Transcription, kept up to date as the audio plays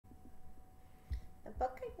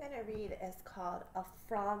I'm going to read is called A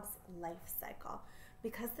Frog's Life Cycle.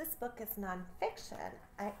 Because this book is nonfiction,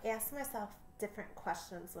 I ask myself different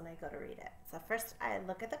questions when I go to read it. So first I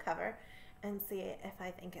look at the cover and see if I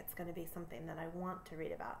think it's going to be something that I want to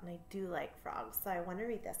read about. And I do like frogs, so I want to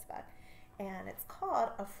read this book. And it's called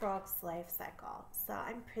A Frog's Life Cycle. So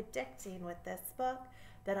I'm predicting with this book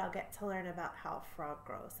that I'll get to learn about how a frog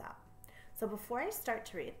grows up. So before I start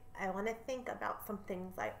to read, I want to think about some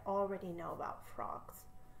things I already know about frogs.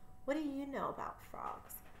 What do you know about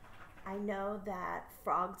frogs? I know that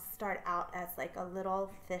frogs start out as like a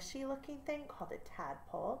little fishy looking thing called a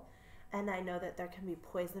tadpole. And I know that there can be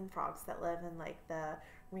poison frogs that live in like the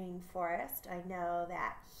rainforest. I know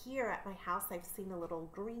that here at my house I've seen a little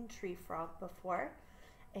green tree frog before.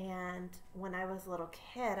 And when I was a little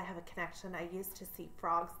kid, I have a connection. I used to see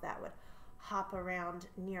frogs that would hop around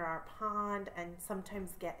near our pond and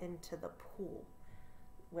sometimes get into the pool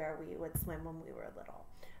where we would swim when we were little.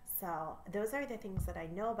 So those are the things that I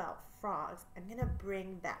know about frogs. I'm going to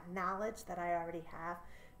bring that knowledge that I already have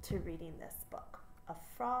to reading this book, A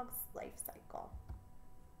Frog's Life Cycle.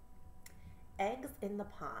 Eggs in the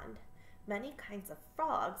pond. Many kinds of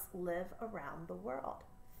frogs live around the world.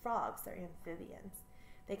 Frogs are amphibians.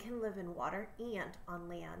 They can live in water and on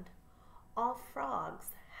land. All frogs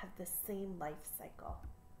have the same life cycle.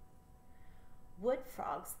 Wood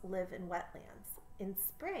frogs live in wetlands. In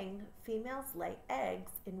spring, females lay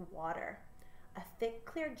eggs in water. A thick,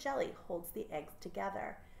 clear jelly holds the eggs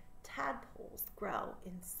together. Tadpoles grow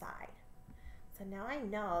inside. So now I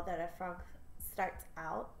know that a frog starts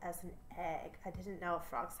out as an egg. I didn't know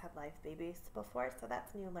frogs had live babies before, so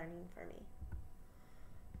that's new learning for me.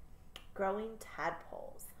 Growing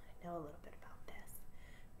tadpoles. I know a little bit about this.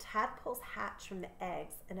 Tadpoles hatch from the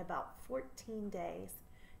eggs in about 14 days.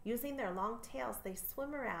 Using their long tails, they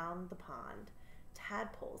swim around the pond.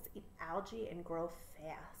 Tadpoles eat algae and grow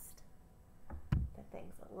fast. That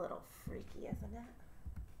thing's a little freaky, isn't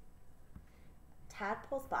it?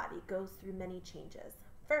 Tadpole's body goes through many changes.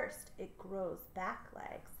 First, it grows back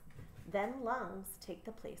legs. Then lungs take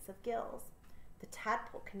the place of gills. The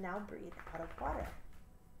tadpole can now breathe out of water.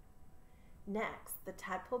 Next, the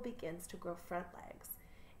tadpole begins to grow front legs.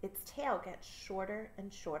 Its tail gets shorter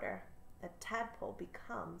and shorter. The tadpole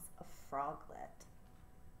becomes a froglet.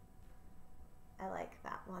 I like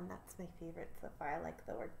that one. That's my favorite so far. I like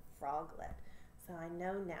the word froglet. So I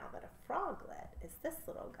know now that a froglet is this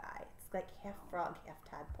little guy. It's like half frog, half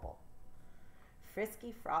tadpole.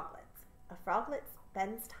 Frisky Froglets. A froglet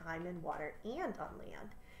spends time in water and on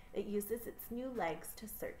land. It uses its new legs to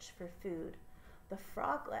search for food. The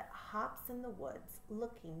froglet hops in the woods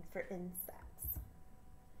looking for insects.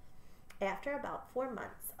 After about 4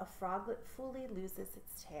 months, a froglet fully loses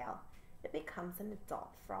its tail. It becomes an adult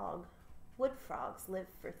frog. Wood frogs live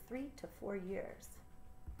for 3 to 4 years.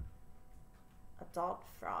 Adult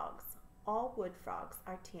frogs. All wood frogs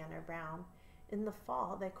are tan or brown. In the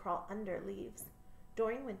fall, they crawl under leaves.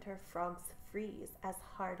 During winter, frogs freeze as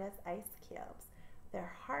hard as ice cubes.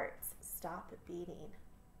 Their hearts stop beating.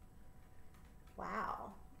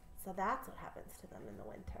 Wow. So that's what happens to them in the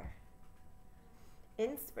winter.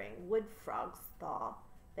 In spring, wood frogs thaw.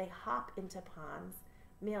 They hop into ponds.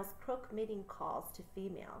 Males croak mating calls to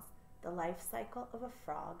females. The life cycle of a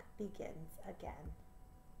frog begins again.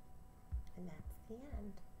 And that's the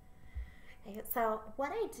end. Okay, so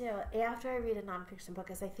what I do after I read a nonfiction book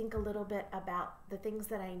is I think a little bit about the things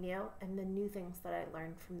that I knew and the new things that I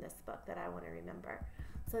learned from this book that I want to remember.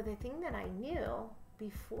 So the thing that I knew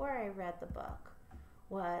before I read the book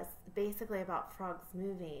was basically about frogs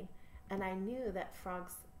moving. And I knew that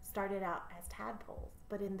frogs started out as tadpoles.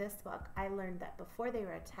 But in this book, I learned that before they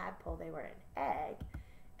were a tadpole, they were an egg.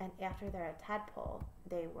 And after they're a tadpole,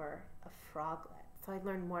 they were a froglet. So I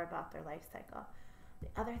learned more about their life cycle.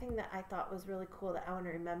 The other thing that I thought was really cool that I want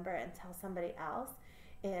to remember and tell somebody else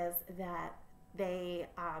is that they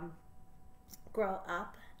grow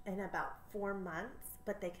up in about 4 months,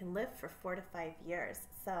 but they can live for 4 to 5 years.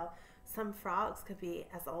 So some frogs could be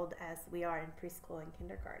as old as we are in preschool and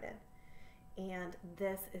kindergarten. And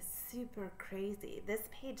this is super crazy. This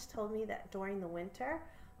page told me that during the winter,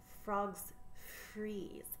 frogs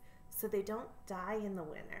freeze. So they don't die in the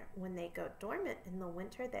winter. When they go dormant in the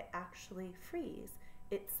winter, they actually freeze.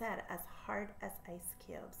 It said as hard as ice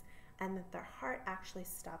cubes, and that their heart actually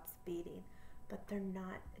stops beating, but they're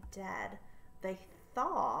not dead. They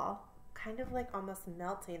thaw, kind of like almost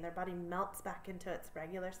melting. Their body melts back into its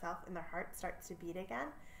regular self, and their heart starts to beat again,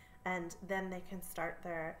 and then they can start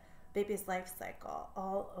their baby's life cycle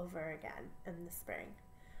all over again in the spring.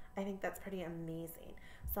 I think that's pretty amazing.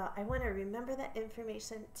 So I want to remember that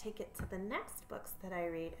information, take it to the next books that I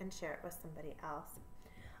read, and share it with somebody else.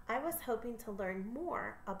 I was hoping to learn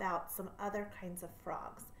more about some other kinds of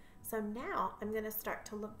frogs. So now I'm going to start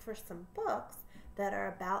to look for some books that are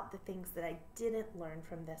about the things that I didn't learn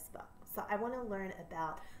from this book. So I want to learn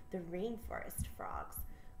about the rainforest frogs.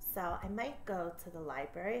 So I might go to the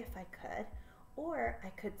library if I could, or I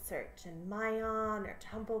could search in Mayan or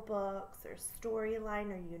Tumble Books or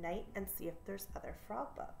Storyline or Unite and see if there's other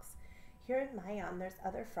frog books. Here in Mayan, there's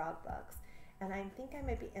other frog books, and I think I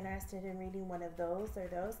might be interested in reading one of those or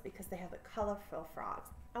those because they have the colorful frogs.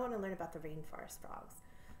 I want to learn about the rainforest frogs.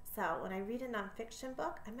 So when I read a nonfiction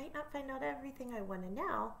book, I might not find out everything I want to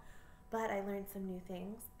know, but I learned some new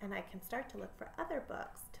things, and I can start to look for other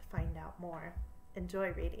books to find out more.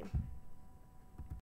 Enjoy reading.